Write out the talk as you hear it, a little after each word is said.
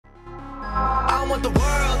want the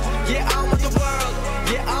world. Yeah, I want the world.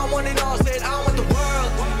 Yeah, I want it all. Said I want the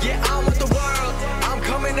world. Yeah, I want the world. I'm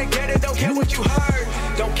coming to get it. Don't care what you heard.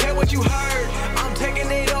 Don't care what you heard. I'm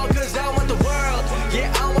taking it all because I want the world.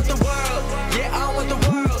 Yeah, I want the world. Yeah, I want the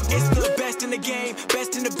world. It's the best in the game,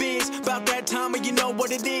 best in the biz. About that time and you know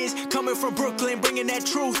what it is. Coming from Brooklyn, bringing that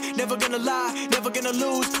truth. Never gonna lie, never gonna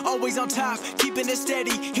lose. Always on top, keeping it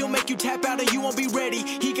steady. He'll make you tap out and you won't be ready.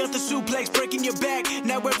 He got the suplex breaking your back.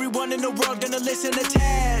 Now everyone in the world gonna listen to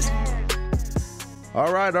Taz.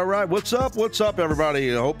 All right. What's up,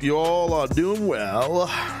 everybody? I hope you all are doing well.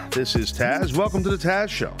 This is Taz. Welcome to the Taz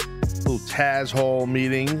Show. Little Taz Hall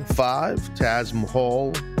Meeting 5. Taz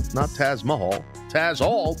Mahal. Not Taz Mahal. Taz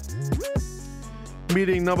Hall.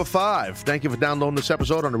 Meeting number 5. Thank you for downloading this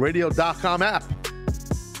episode on the radio.com app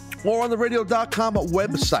or on the radio.com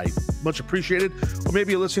website. Much appreciated. Or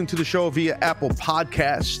maybe you're listening to the show via Apple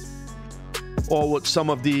Podcast or what some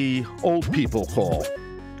of the old people call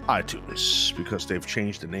iTunes, because they've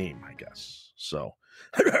changed the name, I guess. So,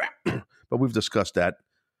 but we've discussed that,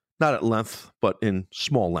 not at length, but in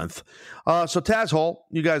small length. So Taz Hall,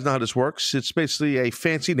 you guys know how this works. It's basically a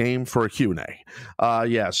fancy name for a Q&A.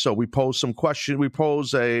 So we pose some questions. We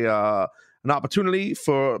pose an opportunity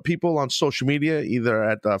for people on social media, either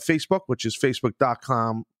at Facebook, which is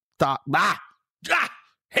facebook.com.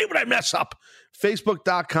 Hey, when I mess up.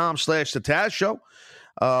 Facebook.com/The Taz Show.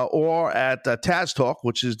 Or at Taz Talk,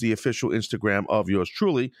 which is the official Instagram of yours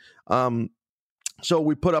truly. So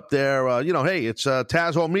we put up there, hey, it's a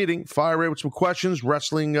Taz Hall Meeting. Fire away with some questions,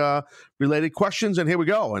 wrestling-related questions, and here we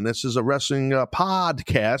go. And this is a wrestling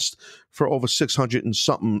podcast for over 600 and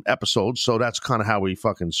something episodes, so that's kind of how we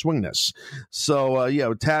fucking swing this. So,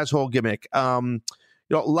 Taz Hall gimmick. A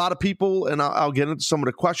lot of people, and I'll get into some of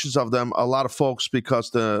the questions of them, a lot of folks,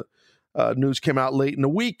 because the news came out late in the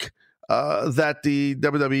week, that the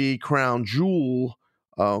WWE Crown Jewel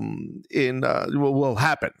will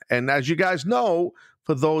happen. And as you guys know,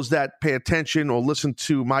 for those that pay attention or listen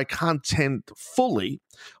to my content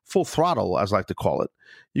full throttle, as I like to call it,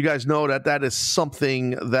 you guys know that is something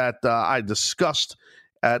that I discussed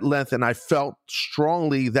at length, and I felt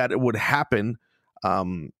strongly that it would happen.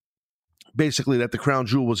 Basically, that the Crown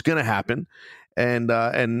Jewel was going to happen. And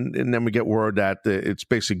then we get word that it's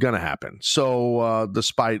basically going to happen. So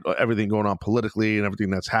despite everything going on politically and everything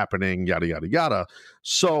that's happening, yada, yada, yada.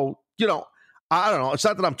 So, I don't know. It's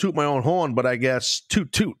not that I'm tooting my own horn, but I guess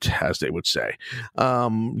toot, as they would say.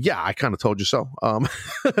 I kind of told you so.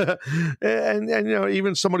 And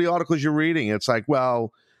even some of the articles you're reading, it's like,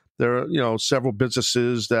 well, there are, several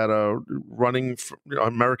businesses that are running,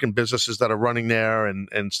 American businesses that are running there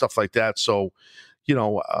and stuff like that. So,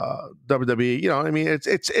 WWE,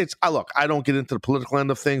 it's look, I don't get into the political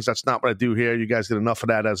end of things. That's not what I do here. You guys get enough of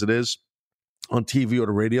that as it is on TV or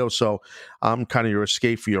the radio. So I'm kind of your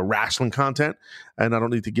escape for your wrestling content, and I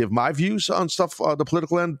don't need to give my views on stuff, the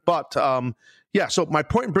political end. But so my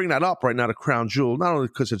point in bringing that up right now to Crown Jewel, not only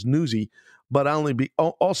because it's newsy, but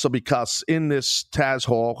also because in this Taz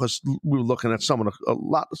Hall, because we were looking at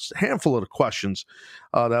handful of the questions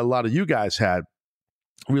that a lot of you guys had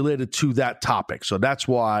related to that topic. So that's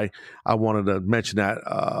why I wanted to mention that,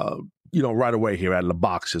 right away here out of the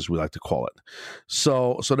box, as we like to call it.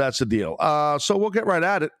 So that's the deal. So we'll get right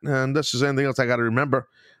at it. And this is anything else I got to remember.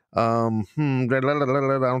 I don't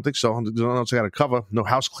think so. Nothing else I got to cover. No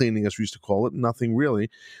house cleaning, as we used to call it. Nothing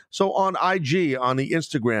really. So on IG, on the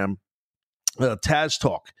Instagram, Taz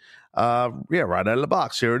Talk. Right out of the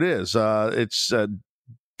box. Here it is. It's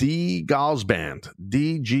D Galsband,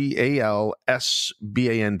 DGALSBAND,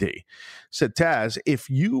 said, Taz, if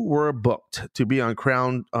you were booked to be on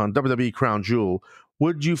WWE Crown Jewel,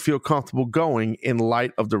 would you feel comfortable going in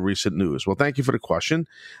light of the recent news? Well, thank you for the question.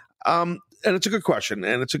 And it's a good question,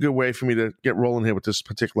 and it's a good way for me to get rolling here with this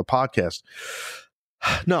particular podcast.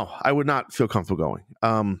 No, I would not feel comfortable going.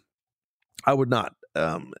 I would not.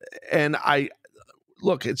 And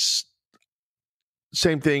look, it's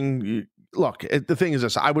same thing. Look, the thing is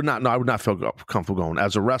this: I would not feel comfortable going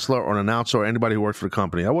as a wrestler or an announcer or anybody who works for the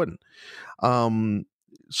company. I wouldn't.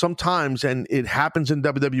 Sometimes, and it happens in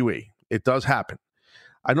WWE. It does happen.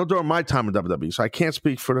 I know during my time in WWE, so I can't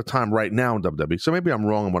speak for the time right now in WWE. So maybe I'm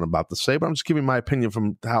wrong in what I'm about to say, but I'm just giving my opinion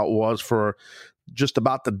from how it was for just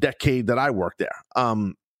about the decade that I worked there.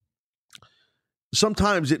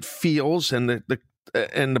 Sometimes it feels, and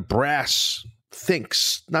the brass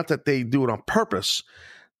thinks, not that they do it on purpose,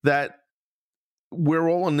 that we're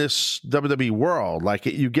all in this WWE world. Like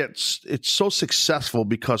it's so successful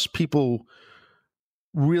because people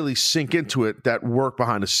really sink into it that work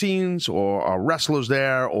behind the scenes or are wrestlers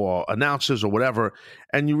there or announcers or whatever,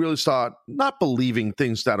 and you really start not believing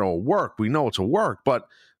things that are work. We know it's a work, but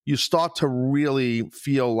you start to really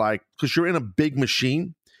feel like, because you're in a big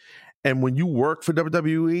machine, and when you work for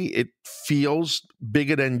WWE, it feels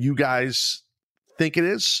bigger than you guys think it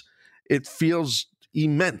is. It feels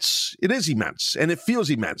immense. It is immense, and it feels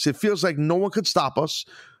immense. It feels like no one could stop us.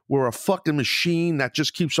 We're a fucking machine that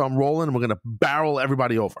just keeps on rolling, and we're going to barrel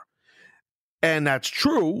everybody over. And that's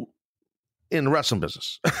true in the wrestling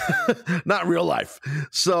business, not real life.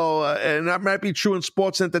 So, and that might be true in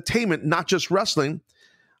sports and entertainment, not just wrestling.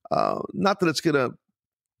 Not that it's going to,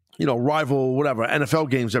 rival whatever NFL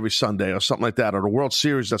games every Sunday or something like that, or the World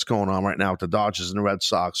Series that's going on right now with the Dodgers and the Red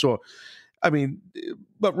Sox. Or,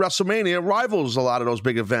 but WrestleMania rivals a lot of those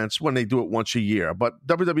big events when they do it once a year. But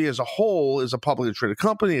WWE as a whole is a publicly traded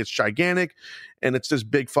company. It's gigantic, and it's this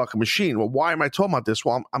big fucking machine. Well, why am I talking about this?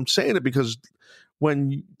 Well, I'm saying it because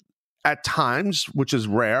when at times, which is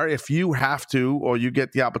rare, if you have to or you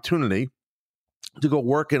get the opportunity to go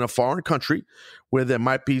work in a foreign country where there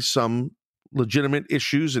might be some legitimate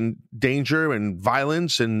issues and danger and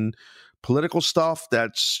violence and political stuff,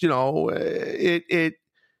 that's,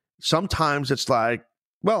 sometimes it's like,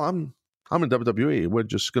 well, I'm in WWE. We're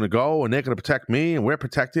just going to go, and they're going to protect me, and we're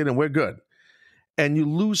protected, and we're good. And you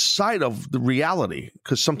lose sight of the reality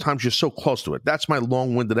because sometimes you're so close to it. That's my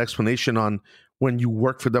long-winded explanation on when you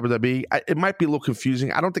work for WWE. It might be a little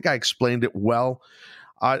confusing. I don't think I explained it well.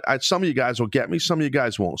 Some of you guys will get me. Some of you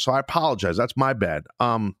guys won't. So I apologize. That's my bad.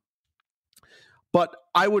 But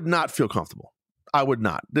I would not feel comfortable. I would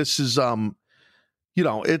not. This is,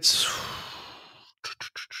 it's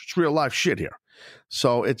real life shit here.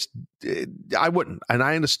 So I wouldn't. And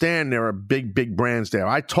I understand there are big, big brands there.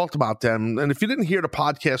 I talked about them. And if you didn't hear the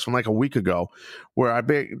podcast from like a week ago, where I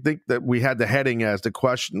think that we had the heading as the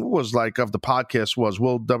question was like of the podcast was,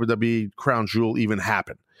 will WWE Crown Jewel even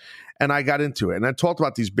happen? And I got into it. And I talked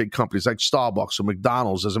about these big companies like Starbucks or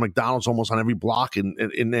McDonald's. There's a McDonald's almost on every block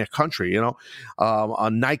in their country,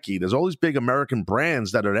 on Nike. There's all these big American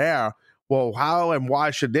brands that are there. Well, how and why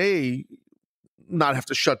should they not have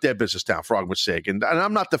to shut their business down, for argument's sake? And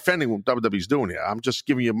I'm not defending what WWE's doing here. I'm just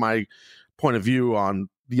giving you my point of view on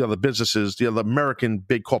the other businesses, the other American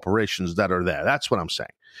big corporations that are there. That's what I'm saying.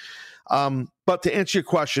 But to answer your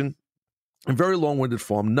question, in very long-winded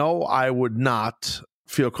form, no, I would not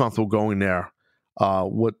feel comfortable going there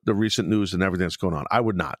with the recent news and everything that's going on. I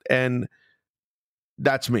would not. And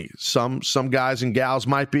that's me. Some guys and gals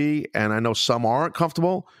might be, and I know some aren't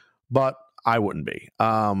comfortable, but I wouldn't be.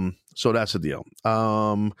 So that's the deal.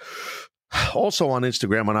 Also on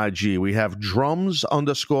Instagram, on IG, we have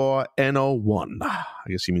drums_NO1. I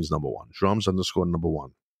guess he means number one.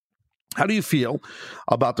 Drums_number1. How do you feel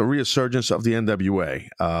about the resurgence of the NWA?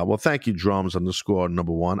 Well, thank you,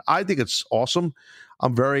 Drums_number1. I think it's awesome.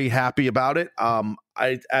 I'm very happy about it.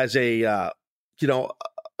 As a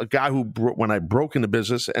guy who, when I broke into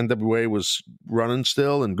business, NWA was running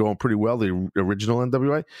still and going pretty well, the original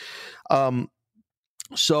NWA.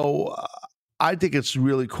 So I think it's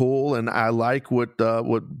really cool, and I like what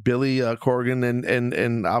Billy Corgan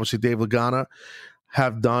and obviously Dave Lagana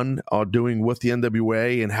have done or doing with the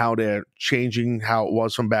NWA, and how they're changing how it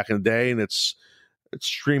was from back in the day, and it's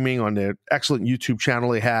streaming on their excellent YouTube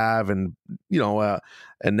channel they have, and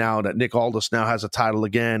and now that Nick Aldis now has a title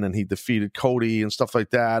again, and he defeated Cody and stuff like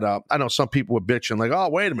that. I know some people were bitching like, oh,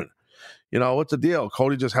 wait a minute, what's the deal?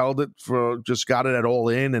 Cody just got it at All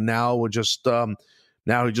In, and now we're just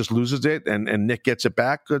now he just loses it, and Nick gets it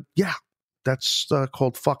back. Yeah. That's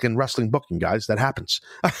called fucking wrestling booking, guys. That happens.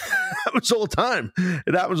 It happens all the time.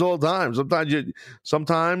 It happens all the time.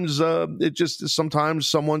 Sometimes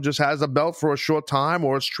someone just has a belt for a short time,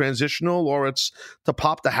 or it's transitional, or it's to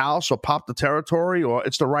pop the house or pop the territory, or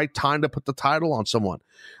it's the right time to put the title on someone.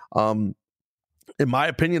 In my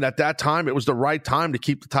opinion, at that time, it was the right time to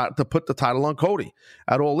to put the title on Cody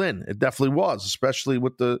at All In. It definitely was, especially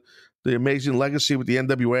with the amazing legacy with the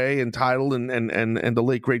NWA and title and the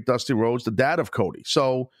late great Dusty Rhodes, the dad of Cody.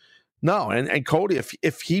 So no, and Cody,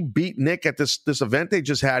 if he beat Nick at this event they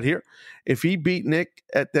just had here, if he beat Nick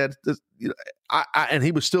at that, and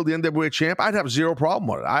he was still the NWA champ, I'd have zero problem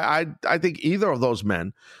with it. I think either of those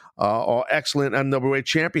men are excellent NWA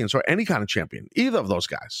champions, or any kind of champion. Either of those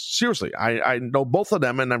guys, seriously, I know both of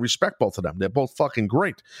them, and I respect both of them. They're both fucking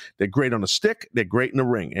great. They're great on the stick. They're great in the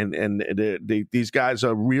ring, and these guys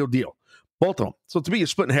are real deal. Both of them. So to me, you're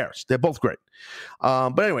splitting hairs. They're both great.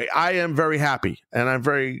 But anyway, I am very happy, and I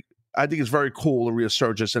think it's very cool, the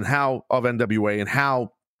resurgence of NWA, and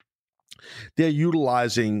how they're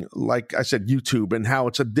utilizing, like I said, YouTube, and how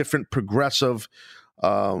it's a different progressive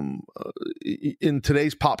in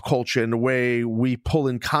today's pop culture and the way we pull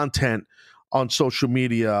in content on social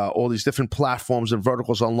media, all these different platforms and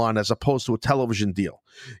verticals online, as opposed to a television deal,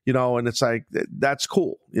 and it's like, that's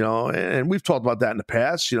cool, and we've talked about that in the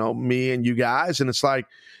past, me and you guys, and it's like,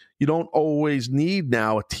 you don't always need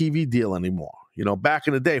now a TV deal anymore. Back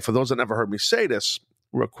in the day, for those that never heard me say this,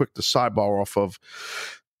 real quick, to sidebar off of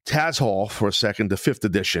Taz Hall for a second, the 5th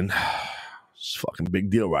edition, it's a fucking big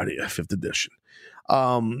deal right here, 5th edition.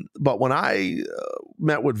 But when I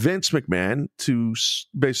met with Vince McMahon to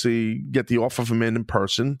basically get the offer from him in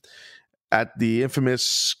person at the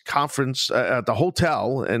infamous conference at the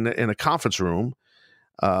hotel in a conference room,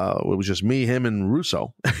 it was just me, him, and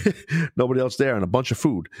Russo. Nobody else there, and a bunch of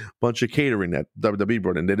food, bunch of catering that WWE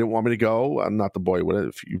brought in. They didn't want me to go. I'm not the boy with it.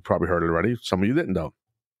 If you probably heard it already. Some of you didn't know.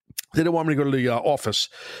 They didn't want me to go to the office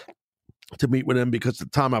to meet with him because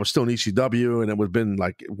at the time I was still in ECW, and it would have been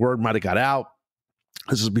like word might have got out.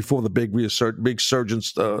 This is before the big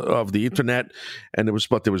surgence of the internet, and there was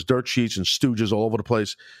dirt sheets and stooges all over the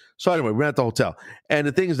place. So anyway, we're at the hotel, and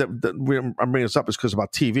the thing is I'm bringing this up is because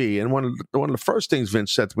about TV. And one of the first things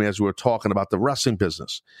Vince said to me as we were talking about the wrestling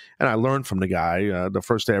business, and I learned from the guy the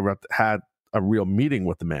first day I ever had a real meeting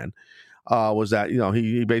with the man, was that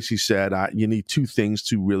he basically said you need 2 things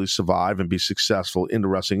to really survive and be successful in the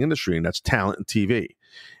wrestling industry, and that's talent and TV,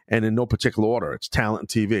 and in no particular order, it's talent and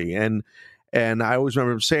TV. And I always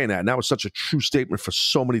remember him saying that. And that was such a true statement for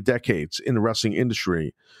so many decades in the wrestling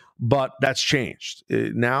industry. But that's changed.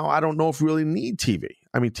 Now, I don't know if you really need TV.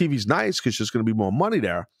 I mean, TV's nice because there's going to be more money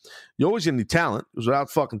there. You always going to need talent, because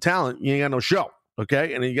without fucking talent, you ain't got no show.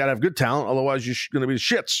 Okay? And then you got to have good talent. Otherwise, you're going to be the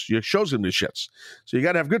shits. Your show's going to be the shits. So you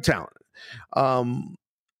got to have good talent.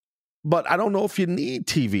 But I don't know if you need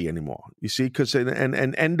TV anymore, you see, because and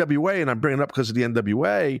NWA, and I'm bringing it up because of the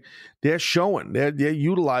NWA, they're showing, they're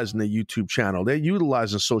utilizing the YouTube channel, they're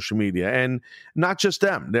utilizing social media, and not just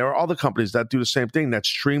them. There are other companies that do the same thing, that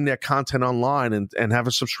stream their content online and have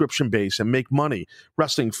a subscription base and make money,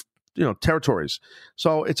 wrestling, territories.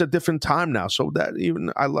 So it's a different time now. So that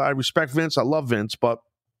even I respect Vince, I love Vince, but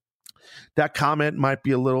that comment might be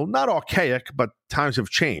a little, not archaic, but times have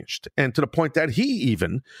changed, and to the point that he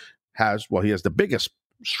even has the biggest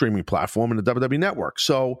streaming platform in the WWE network.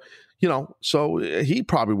 So, so he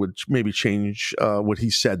probably would maybe change what he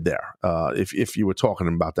said there if you were talking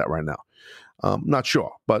about that right now. Not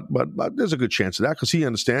sure, but there's a good chance of that because he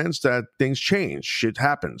understands that things change, shit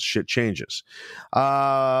happens, shit changes.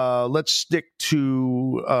 Let's stick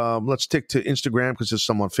to Instagram because there's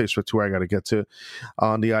some on Facebook too I got to get to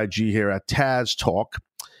on the IG here at Taz Talk.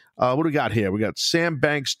 What do we got here? We got Sam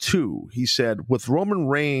Banks 2. He said, with Roman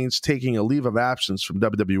Reigns taking a leave of absence from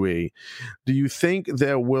WWE, do you think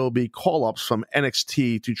there will be call-ups from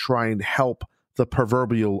NXT to try and help the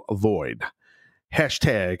proverbial void?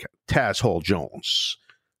 Hashtag Taz Hall Jones.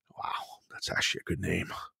 Wow, that's actually a good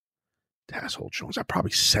name. Taz Hall Jones. I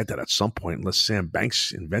probably said that at some point, unless Sam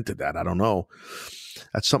Banks invented that. I don't know.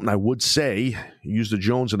 That's something I would say. Use the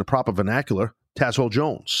Jones in the proper vernacular. Taz Hall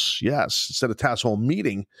Jones, yes, instead of Taz Hall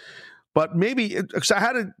Meeting. But maybe, because I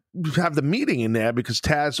had to have the meeting in there because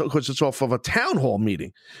it's off of a town hall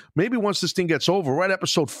meeting. Maybe once this thing gets over, we're at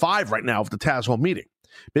episode 5 right now of the Taz Hall Meeting.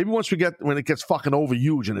 Maybe when it gets fucking over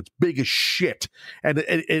huge and it's big as shit and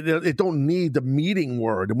it don't need the meeting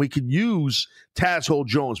word and we could use Taz Hall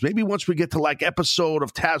Jones. Maybe once we get to like episode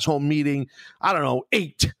of Taz Hall Meeting, I don't know,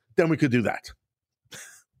 8, then we could do that.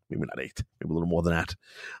 Maybe not 8, maybe a little more than that.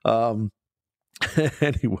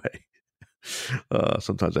 Anyway,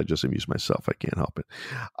 sometimes I just amuse myself. I can't help it.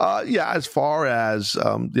 As far as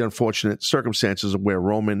the unfortunate circumstances of where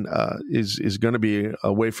Roman is going to be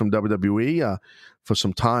away from WWE for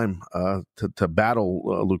some time to battle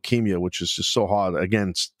leukemia, which is just so hard,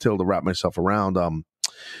 again, still to wrap myself around.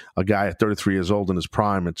 A guy at 33 years old in his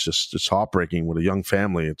prime, it's heartbreaking with a young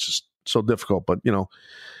family. It's just so difficult, but,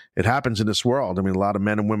 it happens in this world. I mean, a lot of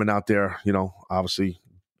men and women out there, obviously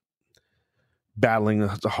battling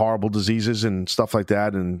the horrible diseases and stuff like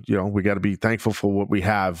that. And, we got to be thankful for what we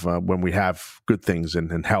have when we have good things,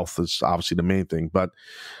 and health is obviously the main thing. But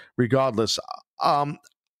regardless, I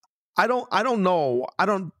don't know. I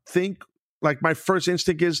don't think, like, my first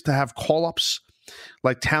instinct is to have call-ups,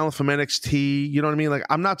 like talent from NXT. You know what I mean? Like,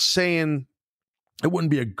 I'm not saying it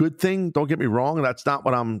wouldn't be a good thing. Don't get me wrong. That's not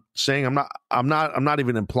what I'm saying. I'm not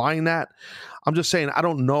even implying that. I'm just saying I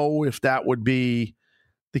don't know if that would be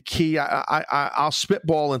the key. I'll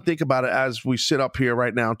spitball and think about it as we sit up here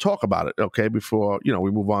right now and talk about it. Okay, before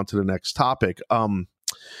we move on to the next topic.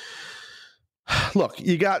 look,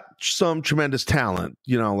 you got some tremendous talent,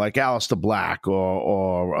 like Aleister Black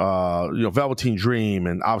or Velveteen Dream,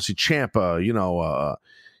 and obviously Ciampa,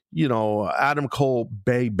 Adam Cole,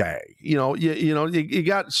 Bay. You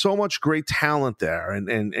got so much great talent there,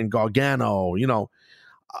 and Gargano.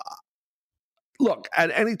 Look,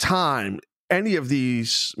 at any time, any of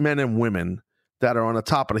these men and women that are on the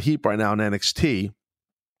top of the heap right now in NXT,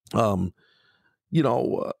 in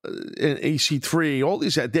EC3, all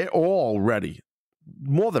these, they're all ready,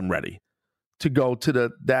 more than ready, to go to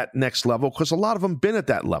that next level, because a lot of them been at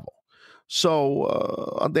that level.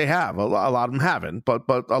 So they have. A lot of them haven't, but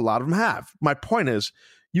a lot of them have. My point is,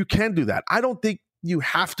 you can do that. I don't think you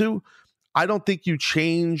have to. I don't think you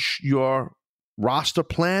change your roster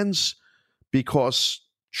plans because,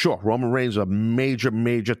 sure, Roman Reigns is a major,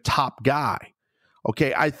 major top guy.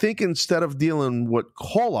 Okay, I think instead of dealing with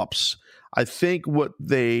call-ups, I think what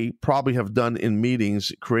they probably have done in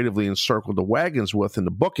meetings creatively and circled the wagons with in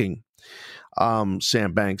the booking,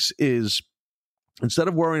 Sam Banks, is instead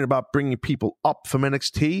of worrying about bringing people up from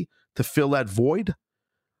NXT to fill that void,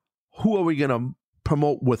 who are we going to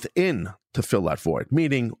promote within to fill that void?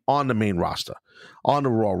 Meaning on the main roster, on the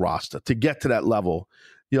Raw roster. To get to that level,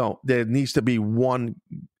 there needs to be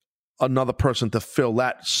another person to fill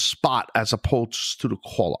that spot as opposed to the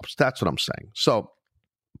call-ups. That's what I'm saying. So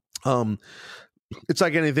it's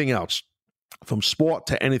like anything else, from sport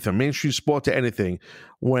to anything, mainstream sport to anything.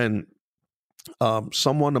 When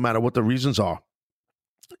someone, no matter what the reasons are,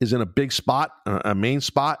 is in a big spot, a main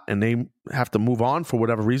spot, and they have to move on for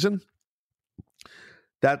whatever reason,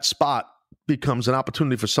 that spot becomes an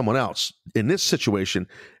opportunity for someone else. In this situation,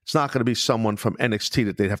 it's not going to be someone from NXT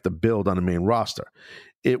that they'd have to build on the main roster.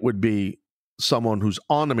 It would be someone who's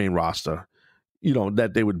on the main roster,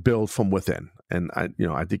 that they would build from within. And I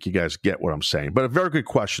think you guys get what I'm saying. But a very good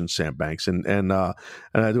question, Sam Banks, and I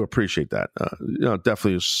do appreciate that.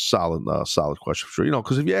 Definitely a solid question for sure.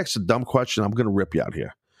 Because if you ask a dumb question, I'm going to rip you out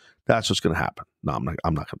here. That's what's going to happen. No, I'm not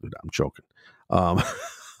going to do that. I'm joking. I'm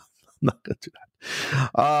not going to do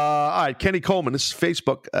that. All right, Kenny Coleman. This is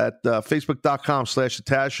Facebook at facebook.com/The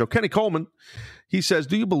Taz Show. Kenny Coleman, he says,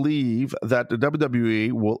 do you believe that the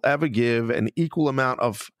WWE will ever give an equal amount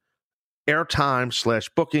of airtime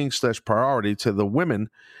 /booking /priority to the women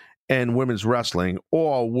and women's wrestling,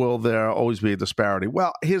 or will there always be a disparity?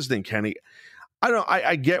 Well, here's the thing, Kenny.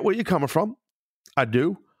 I get where you're coming from. I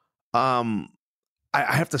do. I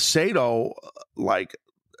have to say, though, like,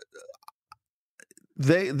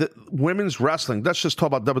 the women's wrestling, let's just talk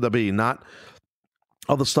about WWE, not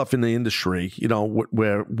other stuff in the industry,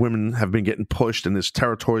 where women have been getting pushed, and there's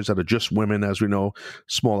territories that are just women, as we know,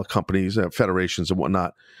 smaller companies, federations and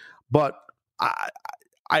whatnot. But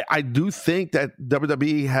I do think that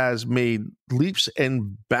WWE has made leaps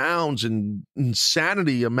and bounds and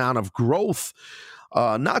insanity amount of growth,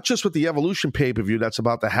 not just with the Evolution pay-per-view that's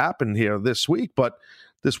about to happen here this weekend,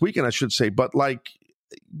 I should say, but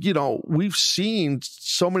we've seen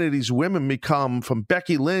so many of these women become, from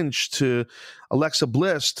Becky Lynch to Alexa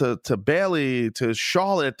Bliss to Bayley to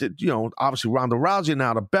Charlotte, to, obviously Ronda Rousey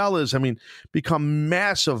now to Bellas, become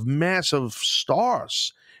massive, massive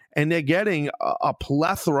stars. And they're getting a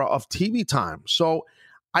plethora of TV time. So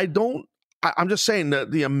I'm just saying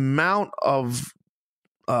that the amount of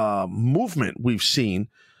movement we've seen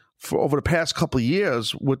for over the past couple of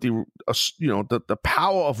years with the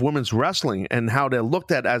power of women's wrestling and how they're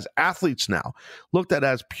looked at as athletes now, looked at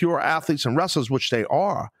as pure athletes and wrestlers, which they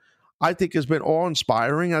are, I think has been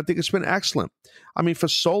awe-inspiring. I think it's been excellent. For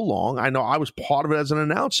so long, I know I was part of it as an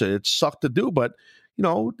announcer. It sucked to do, but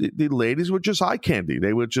the ladies were just eye candy.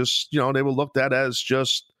 They were just, they were looked at as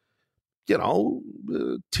just,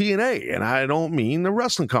 TNA. And I don't mean the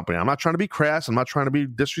wrestling company. I'm not trying to be crass. I'm not trying to be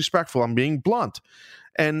disrespectful. I'm being blunt.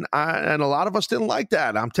 And a lot of us didn't like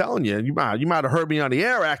that. I'm telling you, you might have heard me on the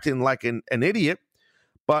air acting like an idiot,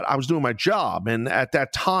 but I was doing my job. And at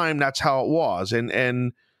that time, that's how it was.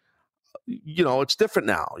 And it's different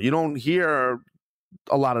now. You don't hear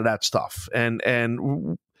a lot of that stuff. And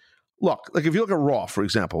look, like if you look at Raw, for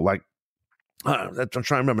example, I'm trying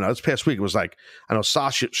to remember now. This past week, it was like, I know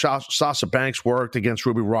Sasha Banks worked against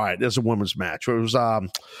Ruby Riott. There's a women's match. It was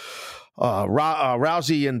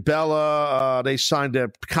Rousey and Bella. They signed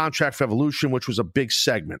a contract for Evolution, which was a big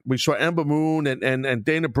segment. We saw Ember Moon and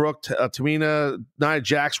Dana Brooke, Tamina, Nia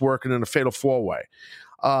Jax working in a Fatal 4-Way.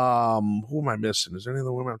 Who am I missing? Is there any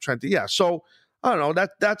other women I'm trying to? Yeah. So I don't know.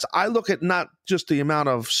 That's I look at not just the amount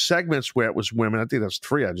of segments where it was women. I think that's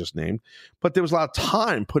 3 I just named, but there was a lot of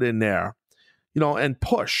time put in there, and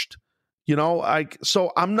pushed,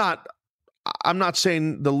 So I'm not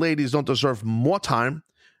saying the ladies don't deserve more time.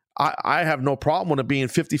 I have no problem with it being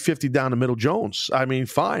 50-50 down the middle Jones. I mean,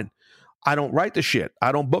 fine. I don't write the shit.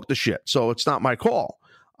 I don't book the shit. So it's not my call.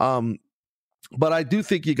 But I do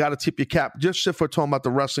think you got to tip your cap, just if we're talking about the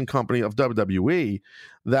wrestling company of WWE,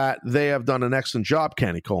 that they have done an excellent job,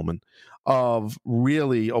 Kenny Coleman, of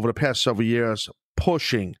really, over the past several years,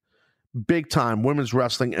 pushing big-time women's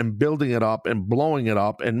wrestling and building it up and blowing it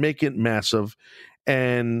up and making it massive.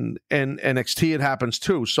 And NXT, it happens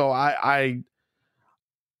too. So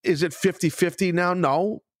is it 50-50 now?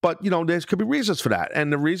 No. But, there could be reasons for that.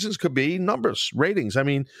 And the reasons could be numbers, ratings. I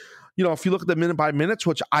mean, if you look at the minute by minutes,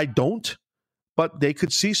 which I don't, but they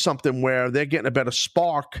could see something where they're getting a better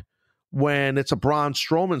spark when it's a Braun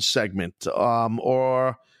Strowman segment,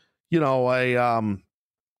 or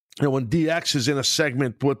when DX is in a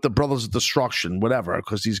segment with the Brothers of Destruction, whatever,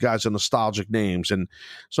 because these guys are nostalgic names, and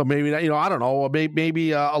so maybe that, I don't know, or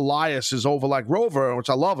maybe Elias is over like Rover, which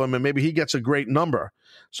I love him, and maybe he gets a great number,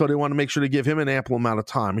 so they want to make sure to give him an ample amount of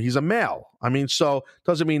time. He's a male, I mean, so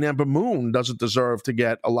doesn't mean Ember Moon doesn't deserve to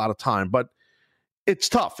get a lot of time, but. It's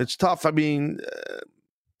tough. It's tough. I mean,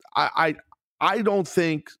 I don't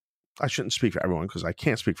think I shouldn't speak for everyone because I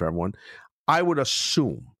can't speak for everyone. I would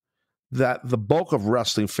assume that the bulk of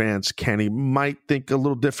wrestling fans, Kenny, might think a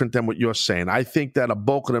little different than what you're saying. I think that a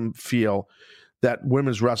bulk of them feel that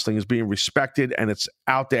women's wrestling is being respected and it's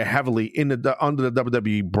out there heavily under the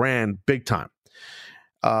WWE brand, big time.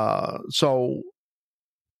 So.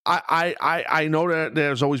 I know that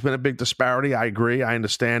there's always been a big disparity. I agree. I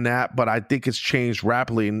understand that. But I think it's changed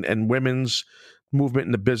rapidly, and women's movement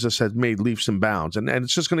in the business has made leaps and bounds. And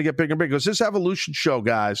it's just going to get bigger and bigger. Because this Evolution show,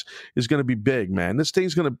 guys, is going to be big, man. This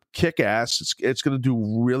thing's going to kick ass. It's going to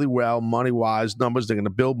do really well money-wise, numbers. They're going to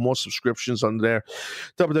build more subscriptions on their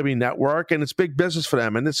WWE network. And it's big business for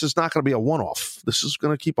them. And this is not going to be a one-off. This is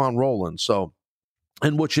going to keep on rolling. So...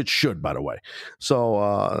 And which it should, by the way.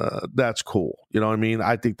 So that's cool. You know what I mean?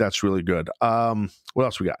 I think that's really good. What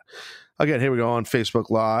else we got? Again, here we go on Facebook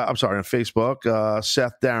Live. I'm sorry, on Facebook.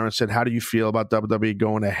 Seth Darren said, how do you feel about WWE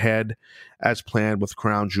going ahead as planned with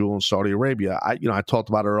Crown Jewel in Saudi Arabia? I talked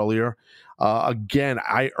about it earlier. Again,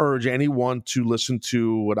 I urge anyone to listen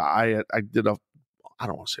to what I did I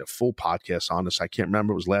don't want to say a full podcast on this. I can't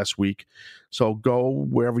remember. It was last week. So go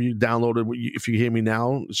wherever you downloaded. If you hear me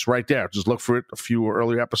now, it's right there. Just look for it. A few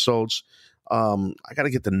earlier episodes. I got to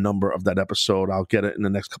get the number of that episode. I'll get it in the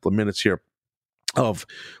next couple of minutes here of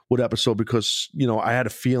what episode, because, I had a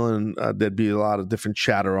feeling there'd be a lot of different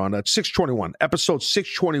chatter on that. 621, episode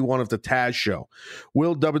 621 of the Taz Show.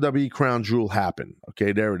 Will WWE Crown Jewel happen?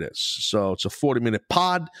 Okay, there it is. So it's a 40-minute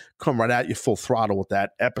pod. Come right at you full throttle with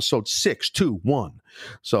that. Episode 621.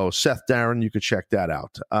 So Seth Darren, you could check that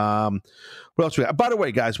out. What else we got? By the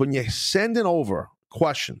way, guys, when you're sending over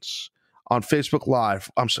questions on Facebook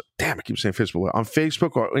Live, I keep saying Facebook Live, on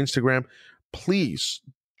Facebook or Instagram, please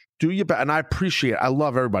do your best. And I appreciate it. I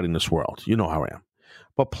love everybody in this world. You know how I am.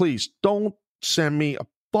 But please don't send me a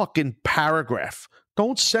fucking paragraph.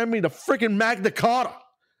 Don't send me the freaking Magna Carta.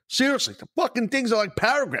 Seriously, the fucking things are like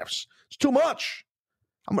paragraphs. It's too much.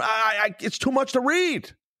 It's too much to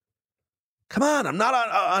read. Come on, I'm not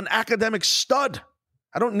an academic stud.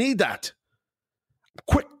 I don't need that.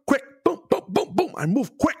 Quick, boom, boom, boom, boom. I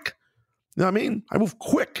move quick. You know what I mean? I move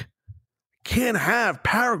quick. Can't have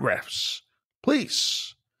paragraphs.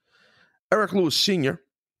 Please. Eric Lewis Sr.,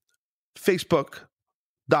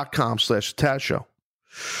 Facebook.com/Taz Show.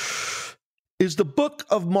 Is the book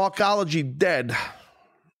of Markology dead?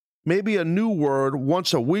 Maybe a new word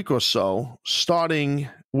once a week or so, starting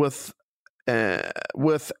with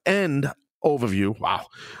end overview. Wow.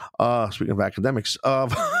 Speaking of academics,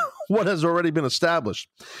 of what has already been established.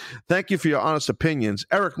 Thank you for your honest opinions.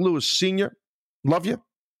 Eric Lewis Sr., love you.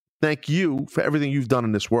 Thank you for everything you've done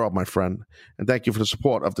in this world, my friend. And thank you for the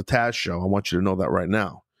support of the Taz Show. I want you to know that right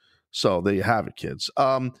now. So there you have it, kids.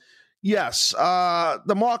 Yes,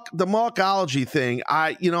 the Markology thing,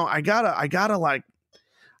 I gotta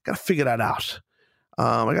figure that out.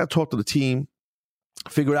 I gotta talk to the team,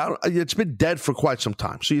 figure it out. It's been dead for quite some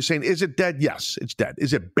time. So you're saying, is it dead? Yes, it's dead.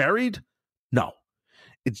 Is it buried? No.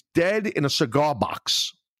 It's dead in a cigar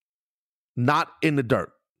box, not in the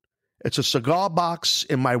dirt. It's a cigar box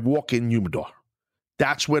in my walk-in humidor.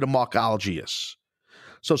 That's where the Markology is.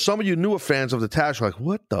 So some of you newer fans of the Taz are like,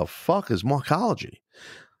 what the fuck is Markology?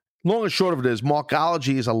 Long and short of it is,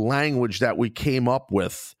 Markology is a language that we came up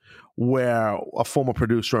with, where a former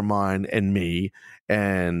producer of mine and me,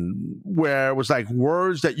 and where it was like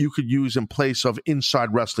words that you could use in place of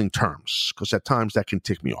inside wrestling terms, because at times that can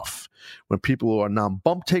tick me off. When people who are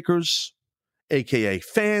non-bump takers, a.k.a.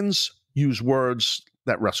 fans, use words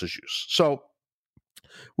that wrestlers use. So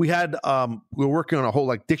we were working on a whole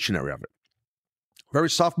like dictionary of it. Very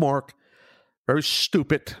sophomoric, very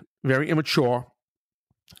stupid, very immature,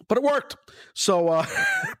 but it worked. So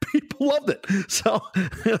people loved it. So,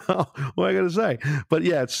 what I got to say? But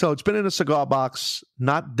yeah, so it's been in a cigar box,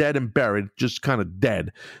 not dead and buried, just kind of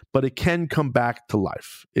dead, but it can come back to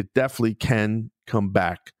life. It definitely can come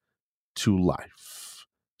back to life.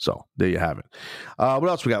 So there you have it. What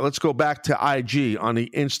else we got? Let's go back to IG on the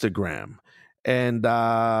Instagram. And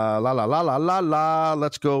let's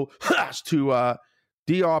go to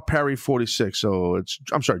Dr. Perry 46. So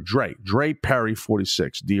Dre Perry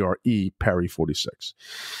 46. DRE Perry 46.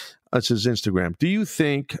 That's his Instagram. Do you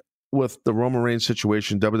think with the Roman Reigns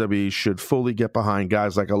situation, WWE should fully get behind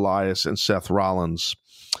guys like Elias and Seth Rollins?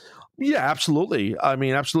 Yeah, absolutely. I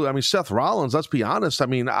mean, Seth Rollins, let's be honest. I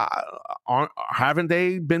mean, haven't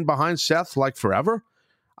they been behind Seth like forever?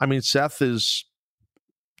 I mean, Seth is,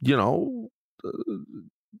 he's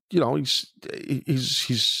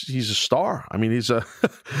a star. I mean,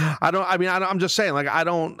 I'm just saying, like, I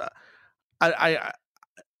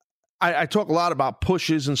talk a lot about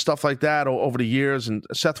pushes and stuff like that over the years, and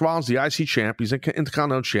Seth Rollins, the IC champ, he's an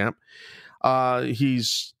Intercontinental champ.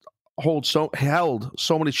 He's held so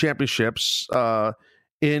many championships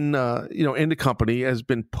in the company, has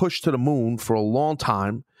been pushed to the moon for a long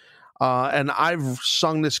time. And I've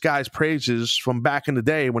sung this guy's praises from back in the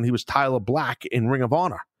day when he was Tyler Black in Ring of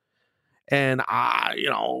Honor. And I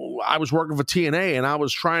was working for TNA and I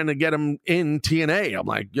was trying to get him in TNA. I'm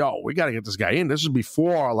like, yo, we got to get this guy in. This is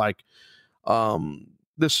before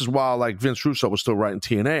this is while like Vince Russo was still writing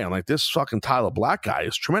TNA. I'm like, this fucking Tyler Black guy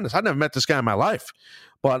is tremendous. I never met this guy in my life,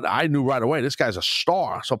 but I knew right away this guy's a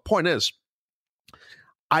star. So point is,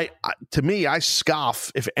 to me, I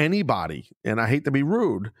scoff if anybody, and I hate to be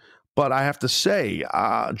rude, but I have to say,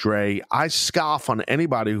 Dre, I scoff on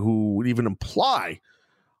anybody who would even imply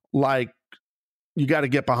like you got to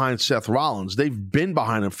get behind Seth Rollins. They've been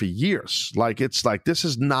behind him for years. Like, it's like, this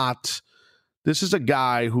is a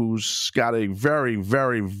guy who's got a very,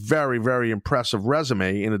 very, very, very impressive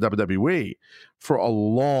resume in the WWE for a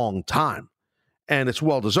long time. And it's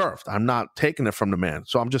well-deserved. I'm not taking it from the man.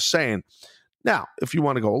 So I'm just saying, now, if you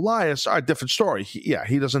want to go Elias, all right, different story.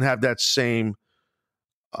 He doesn't have that same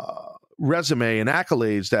resume and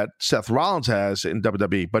accolades that Seth Rollins has in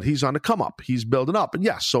WWE, but he's on the come up. He's building up. And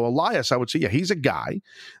yes, so Elias, I would say, yeah, he's a guy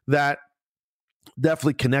that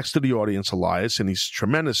definitely connects to the audience, Elias, and he's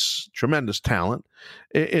tremendous talent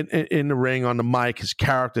in the ring, on the mic, his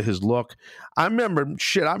character, his look. I remember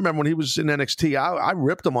when he was in NXT, I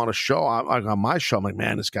ripped him on a show, on my show. I'm like,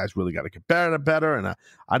 man, this guy's really got to get better, and I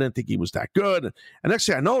didn't think he was that good. And next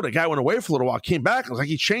thing I know, the guy went away for a little while, came back, and it was like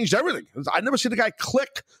he changed everything. I never seen the guy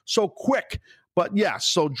click so quick. But yeah,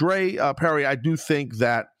 so Dre Perry, I do think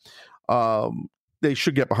that they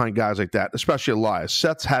should get behind guys like that, especially Elias.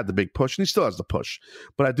 Seth's had the big push, and he still has the push.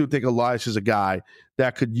 But I do think Elias is a guy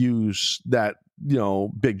that could use that,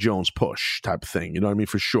 Big Jones push type of thing. You know what I mean?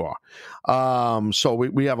 For sure. So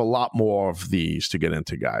we have a lot more of these to get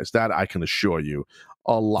into, guys. That I can assure you,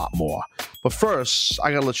 a lot more. But first,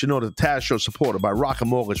 I got to let you know that the Taz Show is supported by Rocket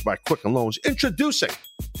Mortgage by Quicken Loans. Introducing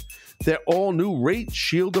their all-new Rate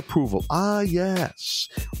Shield Approval. Ah, yes.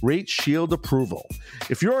 Rate Shield Approval.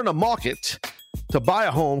 If you're in the market to buy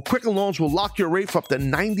a home, Quicken Loans will lock your rate for up to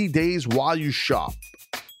 90 days while you shop.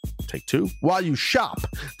 Take two. While you shop.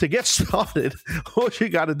 To get started, all you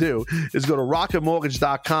got to do is go to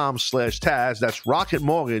rocketmortgage.com/Taz. That's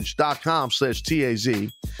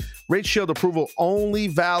rocketmortgage.com/TAZ. Rate Shield Approval only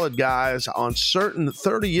valid, guys, on certain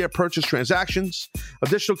 30-year purchase transactions.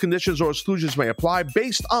 Additional conditions or exclusions may apply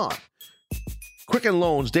based on Quicken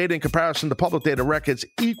Loans data in comparison to public data records,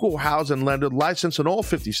 equal housing lender, license in all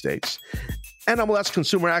 50 states.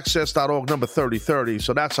 NMLSconsumeraccess.org number 3030.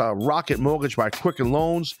 So that's a Rocket Mortgage by Quicken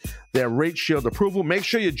Loans, their Rate Shield Approval. Make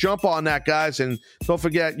sure you jump on that, guys, and don't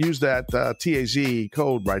forget, use that TAZ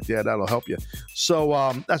code right there. That'll help you.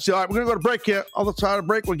 So that's it. All right, we're going to go to break here. On the side of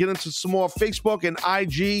break, we'll get into some more Facebook and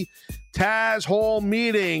IG. Taz Hall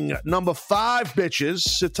Meeting number 5, bitches.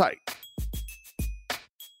 Sit tight.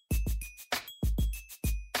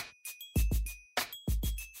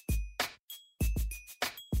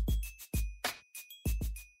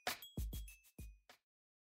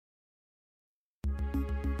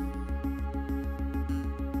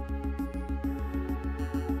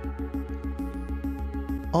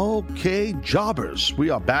 Okay, jobbers, we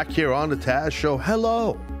are back here on the Taz Show.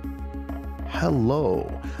 Hello. All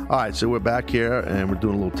right, so we're back here, and we're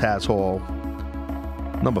doing a little Taz Hall.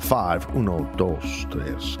 Number 5. 1, 2,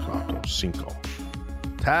 3, 4, 5.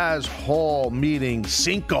 Taz Hall Meeting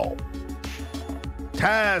 5.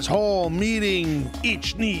 Taz Hall Meeting.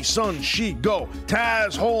 Ich ni sun shi go.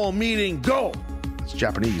 Taz Hall Meeting go. It's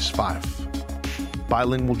Japanese 5.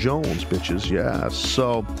 Bilingual Jones, bitches. Yeah.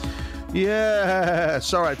 So,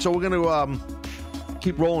 yes. All right. So we're going to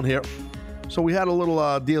keep rolling here. So we had a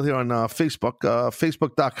little deal here on Facebook,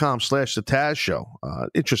 facebook.com/The Taz Show.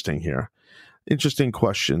 Interesting here. Interesting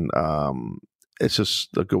question. It's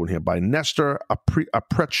just a good one here by Nestor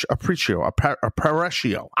Aparicio.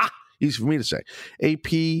 Easy for me to say.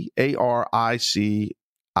 Aparicio.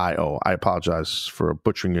 I apologize for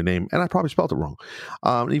butchering your name, and I probably spelled it wrong,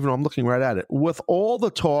 even though I'm looking right at it. With all the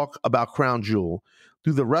talk about Crown Jewel,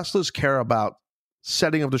 do the wrestlers care about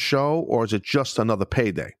setting of the show, or is it just another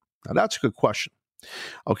payday? Now, that's a good question.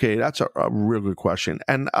 Okay, that's a real good question.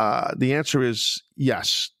 And the answer is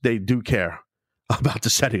yes, they do care about the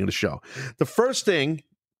setting of the show. The first thing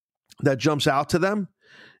that jumps out to them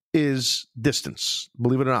is distance,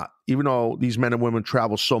 believe it or not. Even though these men and women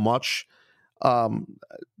travel so much,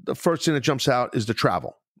 the first thing that jumps out is the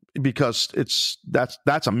travel, because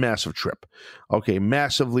that's a massive trip. Okay,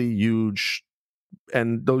 massively huge,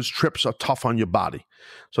 and those trips are tough on your body.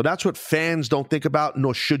 So that's what fans don't think about,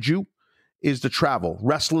 nor should you, is the travel.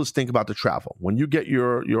 Wrestlers think about the travel. When you get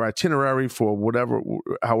your itinerary for whatever,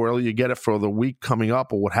 how early you get it for the week coming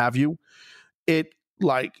up or what have you,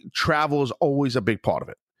 travel is always a big part of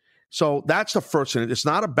it. So that's the first thing. It's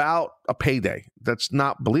not about a payday. That's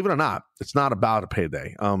not, believe it or not, it's not about a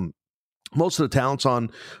payday. Most of the talent's on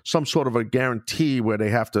some sort of a guarantee where they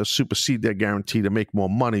have to supersede their guarantee to make more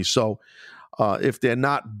money. So if they're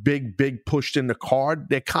not big pushed in the card,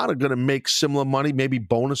 they're kind of going to make similar money, maybe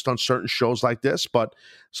bonused on certain shows like this. But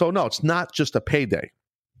so no, it's not just a payday.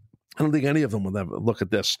 I don't think any of them will ever look at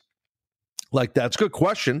this like that. It's a good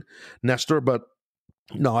question, Nestor, but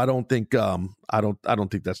no, I don't think I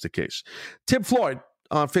don't think that's the case. Tim Floyd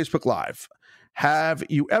on Facebook Live. Have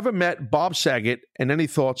you ever met Bob Saget and any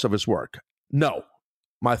thoughts of his work? No.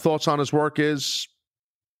 My thoughts on his work is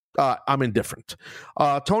I'm indifferent.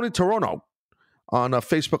 Tony Torono on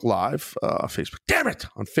Facebook Live. On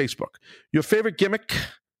Facebook. Your favorite gimmick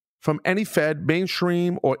from any Fed,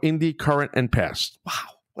 mainstream or indie, current and past? Wow,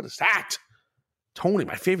 what is that? Tony,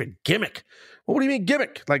 my favorite gimmick. Well, what do you mean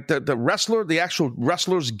gimmick? Like the wrestler, the actual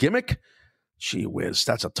wrestler's gimmick? Gee whiz,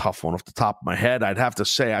 that's a tough one off the top of my head. I'd have to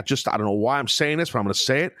say, I don't know why I'm saying this, but I'm going to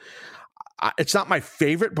say it. It's not my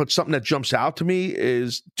favorite, but something that jumps out to me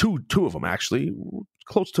is two of them, actually,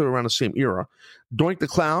 close to around the same era. Doink the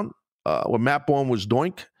Clown, when Matt Bourne was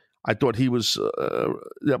Doink. I thought he was,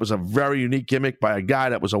 that was a very unique gimmick by a guy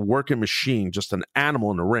that was a working machine, just an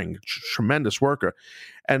animal in the ring, tremendous worker.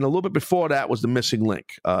 And a little bit before that was the Missing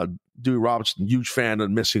Link. Dewey Robertson, huge fan of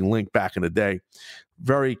the Missing Link back in the day.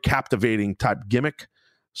 Very captivating type gimmick.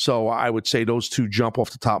 So I would say those two jump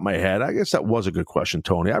off the top of my head. I guess that was a good question,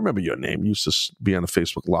 Tony. I remember your name. You used to be on the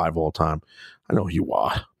Facebook Live all the time. I know who you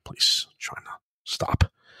are. Please, I'm trying to stop.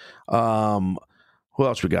 Who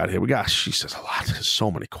else we got here? She says a lot. There's so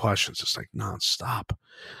many questions. It's like nonstop.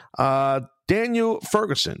 Daniel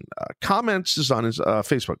Ferguson comments is on his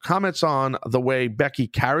Facebook. Comments on the way Becky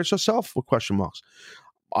carries herself with question marks.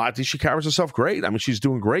 I think she carries herself great. I mean, she's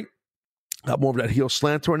doing great. Got more of that heel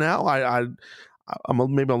slant to her now. I'm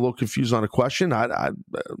maybe a little confused on a question.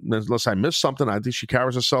 Unless I missed something, I think she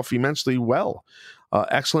carries herself immensely well.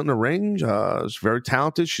 Excellent in the ring. Is very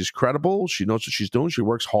talented. She's credible. She knows what she's doing. She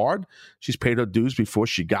works hard. She's paid her dues before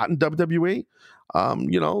she got in WWE.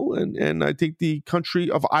 And I think the country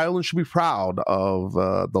of Ireland should be proud of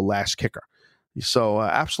the last kicker. So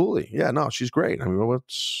absolutely, yeah, no, she's great. I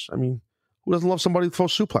mean, who doesn't love somebody who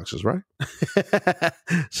throws suplexes, right?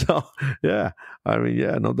 So, yeah. I mean,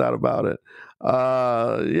 yeah, no doubt about it.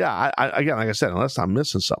 Yeah, again, like I said, unless I'm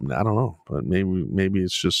missing something, I don't know. But maybe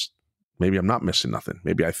it's just, maybe I'm not missing nothing.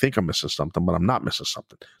 Maybe I think I'm missing something, but I'm not missing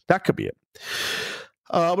something. That could be it.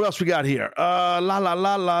 What else we got here? La.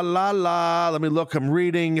 Let me look. I'm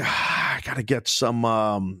reading. I got to get some...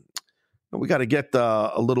 we got to get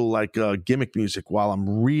a little like gimmick music while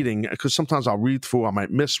I'm reading, because sometimes I'll read through, I might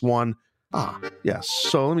miss one. Yes.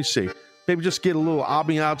 So let me see. Maybe just get a little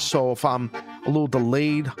ambiance. So if I'm a little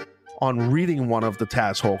delayed on reading one of the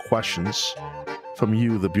Taz Hall questions from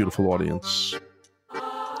you, the beautiful audience.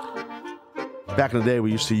 Back in the day, we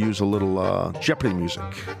used to use a little Jeopardy music.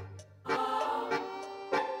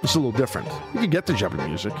 It's a little different. You can get the Jeopardy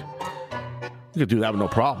music. You could do that with no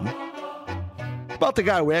problem. About the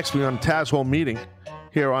guy who asked me on Taz Hall Meeting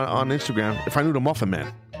here on Instagram if I knew the Muffin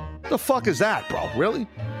Man. The fuck is that, bro? Really?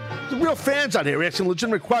 The real fans out here asking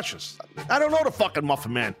legitimate questions. I don't know the fucking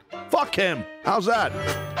Muffin Man. Fuck him. How's that?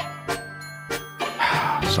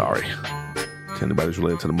 Sorry. If anybody's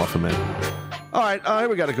related to the Muffin Man. All right, here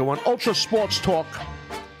we got a good one. Ultra Sports Talk.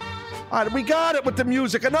 All right, we got it with the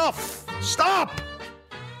music. Enough. Stop.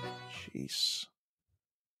 Jeez.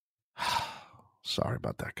 Sorry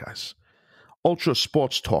about that, guys. Ultra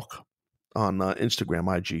Sports Talk on Instagram,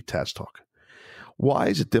 IG, Taz Talk. Why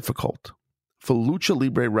is it difficult for Lucha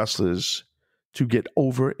Libre wrestlers to get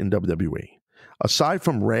over in WWE? Aside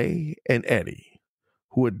from Ray and Eddie,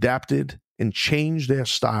 who adapted and changed their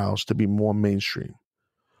styles to be more mainstream,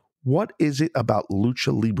 what is it about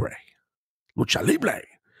Lucha Libre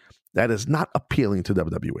that is not appealing to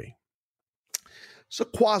WWE? It's a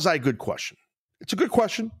quasi-good question. It's a good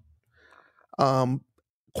question. Quasi,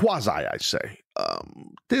 I say.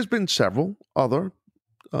 There's been several other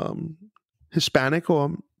Hispanic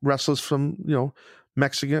or wrestlers from,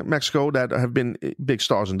 Mexico that have been big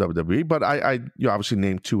stars in WWE, but you obviously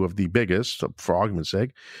named two of the biggest, for argument's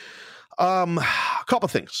sake. A couple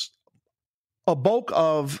things. A bulk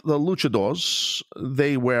of the luchadors,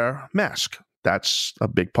 they wear masks. That's a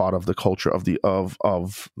big part of the culture of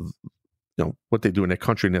what they do in their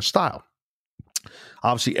country and their style.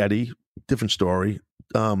 Obviously, Eddie, different story.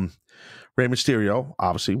 Rey Mysterio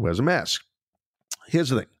obviously wears a mask. Here's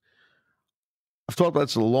the thing. I've talked about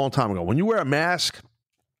this a long time ago. When you wear a mask,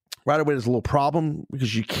 right away there's a little problem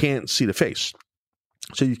because you can't see the face.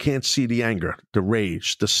 So you can't see the anger, the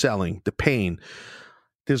rage, the selling, the pain.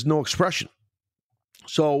 There's no expression.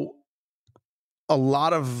 So a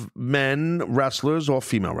lot of men wrestlers or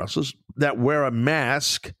female wrestlers that wear a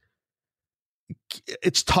mask,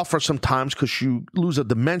 it's tougher sometimes because you lose a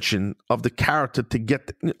dimension of the character to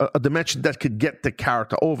get a dimension that could get the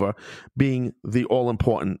character over, being the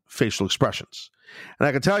all-important facial expressions. And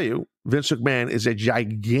I can tell you, Vince McMahon is a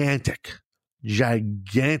gigantic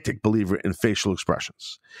believer in facial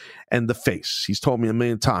expressions and the face. He's told me a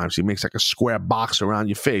million times, he makes like a square box around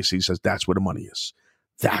your face. He says, that's where the money is.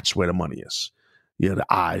 That's where the money is. The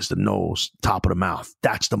eyes, the nose, top of the mouth.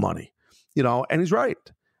 That's the money. And he's right.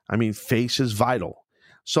 I mean, face is vital.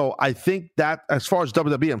 So I think that as far as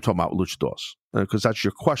WWE, I'm talking about luchadors, because that's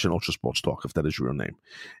your question, Ultra Sports Talk, if that is your real name.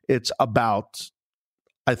 It's about,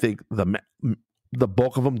 I think, the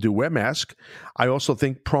bulk of them do wear masks. I also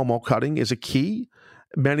think promo cutting is a key.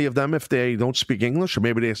 Many of them, if they don't speak English, or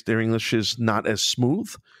maybe their English is not as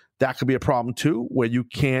smooth, that could be a problem too, where you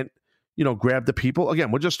can't, grab the people.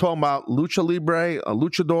 Again, we're just talking about Lucha Libre,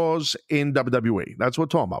 luchadors in WWE. That's what we're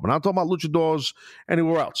talking about. We're not talking about luchadors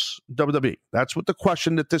anywhere else, WWE. That's what the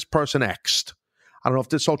question that this person asked. I don't know if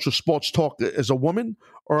this Ultra Sports Talk is a woman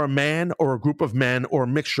or a man or a group of men or a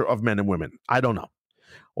mixture of men and women. I don't know.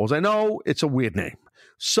 All I know, it's a weird name.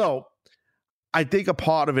 So I think a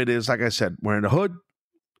part of it is, like I said, wearing a hood,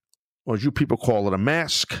 or as you people call it, a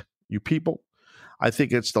mask, you people. I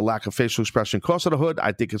think it's the lack of facial expression because of the hood.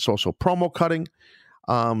 I think it's also promo cutting.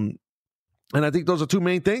 And I think those are two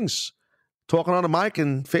main things. Talking on the mic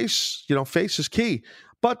and face, face is key.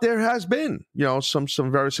 But there has been, some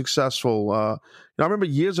very successful. I remember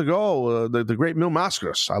years ago, the great Mil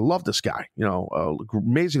Mascaras. I love this guy.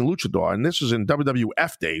 Amazing luchador, and this was in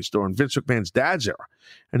WWF days during Vince McMahon's dad's era,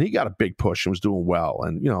 and he got a big push and was doing well.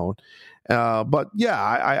 And but yeah,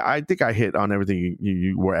 I think I hit on everything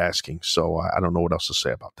you were asking. So I don't know what else to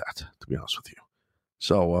say about that, to be honest with you.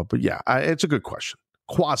 So, but yeah, it's a good question,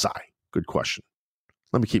 quasi good question.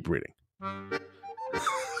 Let me keep reading.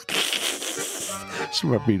 This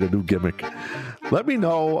might be the new gimmick. Let me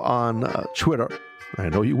know on Twitter. I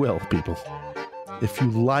know you will, people. If you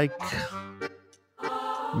like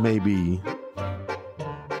maybe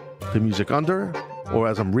the music under, or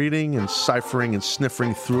as I'm reading and ciphering and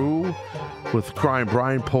sniffing through with Crying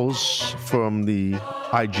Brian posts from the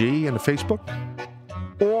IG and the Facebook,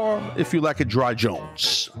 or if you like it Dry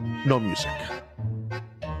Jones, no music.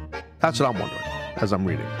 That's what I'm wondering as I'm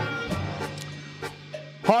reading.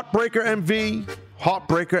 Heartbreaker MV.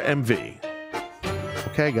 Heartbreaker MV.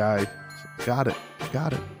 Okay, guys. Got it.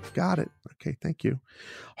 Okay, thank you.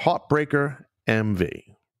 Heartbreaker MV.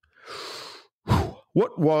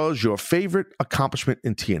 What was your favorite accomplishment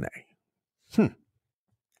in TNA? Well,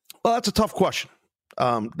 that's a tough question.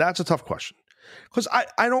 Because I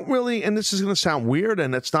don't really, and this is going to sound weird,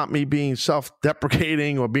 and it's not me being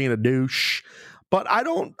self-deprecating or being a douche, but I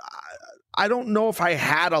don't know if I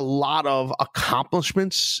had a lot of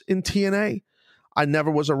accomplishments in TNA. I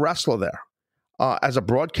never was a wrestler there. As a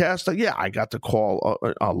broadcaster, yeah, I got to call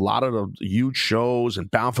a lot of the huge shows and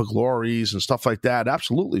Bound for Glories and stuff like that.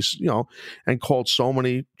 Absolutely, and called so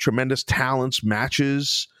many tremendous talents,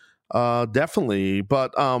 matches, definitely.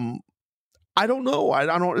 But I don't know. I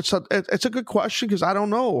don't know. It's a good question because I don't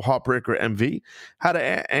know, Heartbreaker MV, how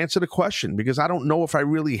to answer the question, because I don't know if I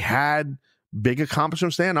really had big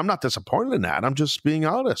accomplishments there, and I'm not disappointed in that. I'm just being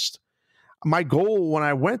honest. My goal when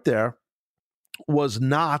I went there was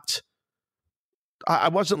not, I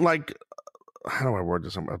wasn't like, how do I word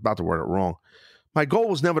this? I'm about to word it wrong. My goal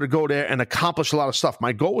was never to go there and accomplish a lot of stuff.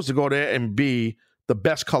 My goal was to go there and be the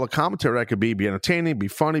best color commentator I could be entertaining, be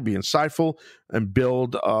funny, be insightful, and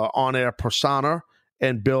build on-air persona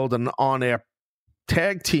and build an on-air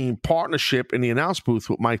tag team partnership in the announce booth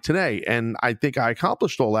with Mike today. And I think I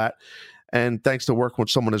accomplished all that. And thanks to working with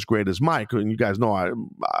someone as great as Mike, and you guys know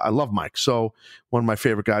I love Mike. So one of my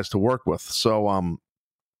favorite guys to work with. So, I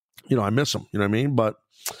miss him, you know what I mean? But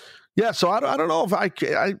yeah, so I don't know if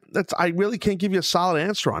I really can't give you a solid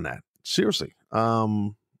answer on that. Seriously.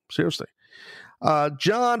 Seriously.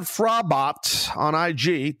 John Frabot on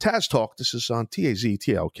IG, Taz Talk. This is on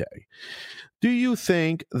TAZTLK. Do you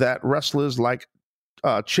think that wrestlers like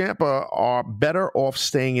Ciampa are better off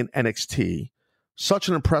staying in NXT? Such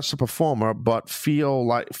an impressive performer, but feel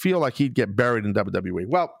like he'd get buried in WWE.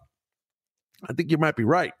 Well, I think you might be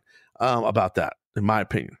right about that, in my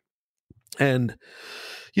opinion. And,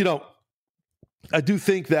 I do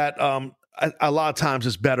think that a lot of times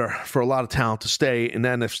it's better for a lot of talent to stay in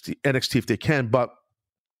NXT if they can, but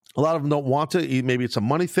a lot of them don't want to. Maybe it's a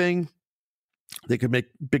money thing. They could make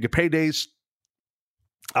bigger paydays.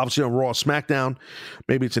 Obviously on Raw or SmackDown,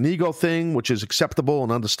 maybe it's an ego thing, which is acceptable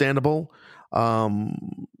and understandable.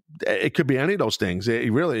 It could be any of those things.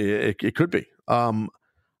 It could be.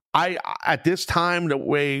 At this time, the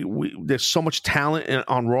way there's so much talent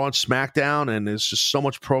on Raw and SmackDown, and there's just so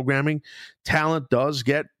much programming, talent does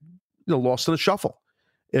get lost in the shuffle.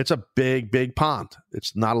 It's a big, big pond.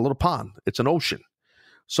 It's not a little pond. It's an ocean.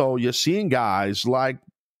 So you're seeing guys like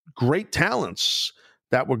great talents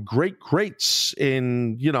that were greats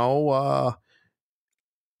in,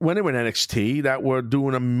 when they were in NXT, that were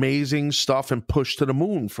doing amazing stuff and pushed to the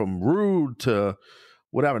moon, from Rude to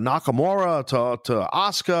whatever, Nakamura to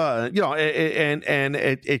Asuka, and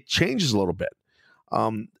it changes a little bit.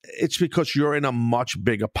 It's because you're in a much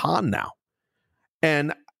bigger pond now.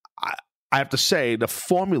 And I have to say, the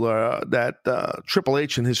formula that Triple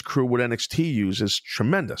H and his crew with NXT use is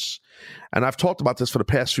tremendous. And I've talked about this for the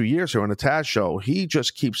past few years here on the Taz Show. He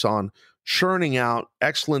just keeps on churning out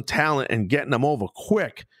excellent talent and getting them over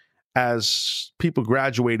quick as people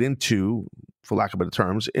graduate into, for lack of better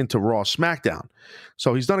terms, into Raw, SmackDown.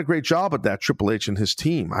 So he's done a great job at that, Triple H and his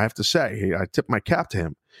team. I have to say, I tip my cap to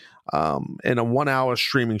him. In a 1-hour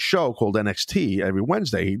streaming show called NXT every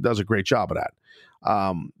Wednesday, he does a great job of that.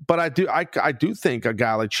 But I do think a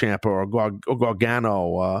guy like Ciampa or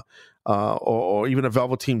Gargano or even a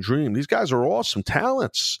Velveteen Dream, these guys are awesome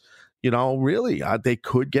talents. Really, they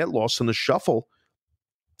could get lost in the shuffle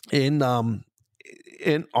on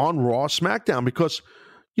Raw, SmackDown, because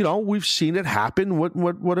we've seen it happen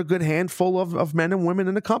with a good handful of men and women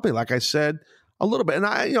in the company. Like I said a little bit, and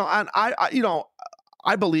I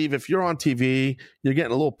believe if you're on TV, you're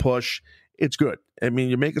getting a little push. It's good. I mean,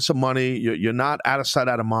 you're making some money. You're not out of sight,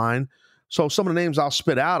 out of mind. So some of the names I'll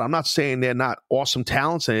spit out, I'm not saying they're not awesome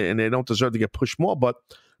talents and they don't deserve to get pushed more, but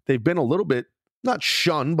they've been a little bit, not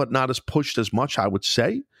shunned, but not as pushed as much, I would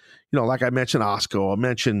say. Like I mentioned Asuka, or I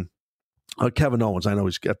mentioned Kevin Owens. I know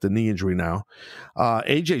he's got the knee injury now.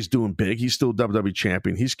 AJ's doing big. He's still WWE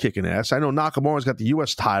champion. He's kicking ass. I know Nakamura's got the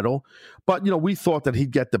U.S. title, but, we thought that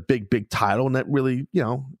he'd get the big title, and that really,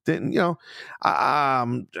 didn't,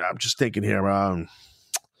 I'm just thinking here,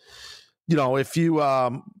 if you,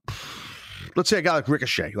 let's say a guy like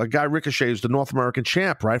Ricochet, Ricochet is the North American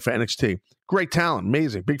champ, right, for NXT. Great talent,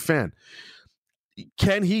 amazing, big fan.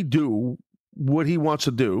 Can he do what he wants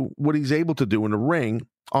to do, what he's able to do in the ring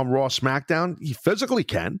on Raw, SmackDown? He physically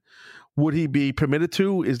can. Would he be permitted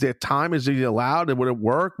to? Is there time? Is he allowed? And would it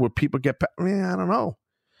work? Would people get? I don't know.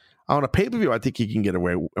 On a pay-per-view, I think he can get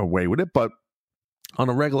away with it, but on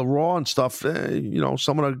a regular Raw and stuff, some of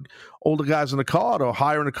the older guys in the card or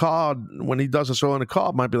higher in the card, when he does this early in the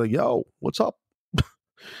card, might be like, "Yo, what's up?"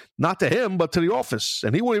 Not to him, but to the office,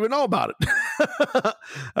 and he won't even know about it.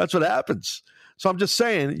 That's what happens. So I'm just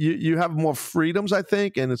saying, you have more freedoms, I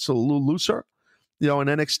think, and it's a little looser. In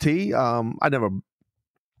NXT, I never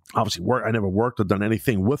worked or done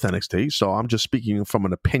anything with NXT, so I'm just speaking from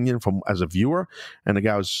an opinion as a viewer, and the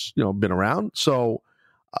guy who's been around. So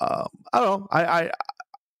I don't know.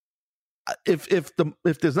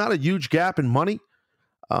 If there's not a huge gap in money,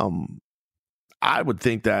 I would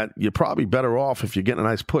think that you're probably better off if you're getting a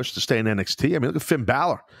nice push to stay in NXT. I mean, look at Finn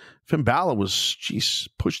Balor. Finn Balor was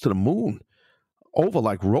pushed to the moon over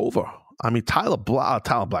like Rover. I mean, Tyler Black,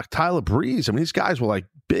 Tyler Breeze. I mean, these guys were like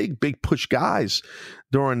big push guys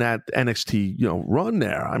during that NXT run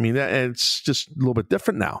there. I mean, it's just a little bit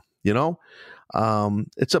different now. You know,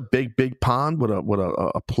 it's a big pond with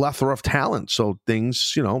a plethora of talent. So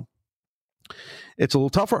things, you know, it's a little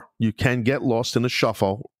tougher. You can get lost in the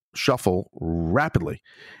shuffle rapidly.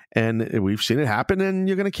 And we've seen it happen, and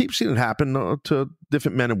you're going to keep seeing it happen to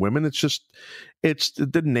different men and women. It's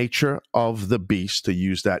the nature of the beast, to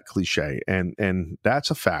use that cliche, and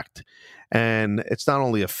that's a fact. And it's not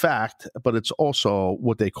only a fact, but it's also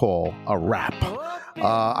what they call a rap.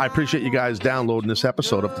 I appreciate you guys downloading this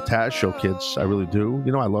episode of the Taz Show, kids. I really do.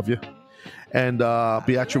 You know I love you. And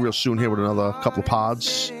be at you real soon here with another couple of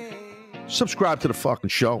pods. Subscribe to the fucking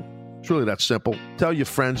show. It's really that simple. Tell your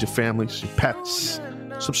friends, your families, your pets.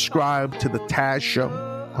 Subscribe to the Taz Show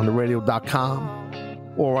on the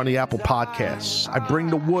radio.com or on the Apple Podcasts. I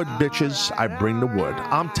bring the wood, bitches. I bring the wood.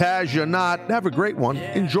 I'm Taz, you're not. Have a great one.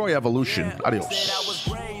 Enjoy evolution. Adios. I was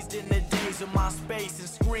raised in the days of my space and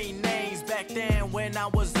screen names. Back then when I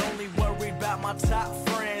was only worried about my top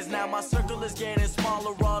friends. Now my circle is getting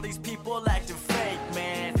smaller. All these people acting fake,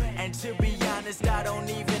 man. And to be honest, I don't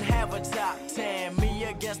even have a top 10. Me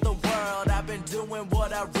against the world. I've been doing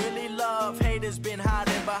what I really love. Haters been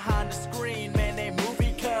hiding behind the screen, man, they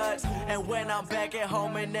movie cuts. And when I'm back at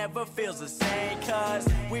home, it never feels the same, cuz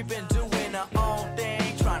we've been doing our own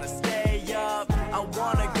thing, trying to stay up. I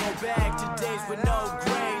wanna go back to days with no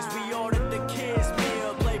grades. We ordered the kids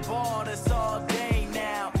meal, play ball, that's all day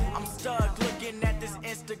now. I'm stuck looking at this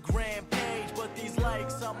Instagram page, but these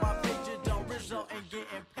likes on my picture don't result in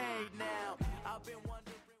getting paid.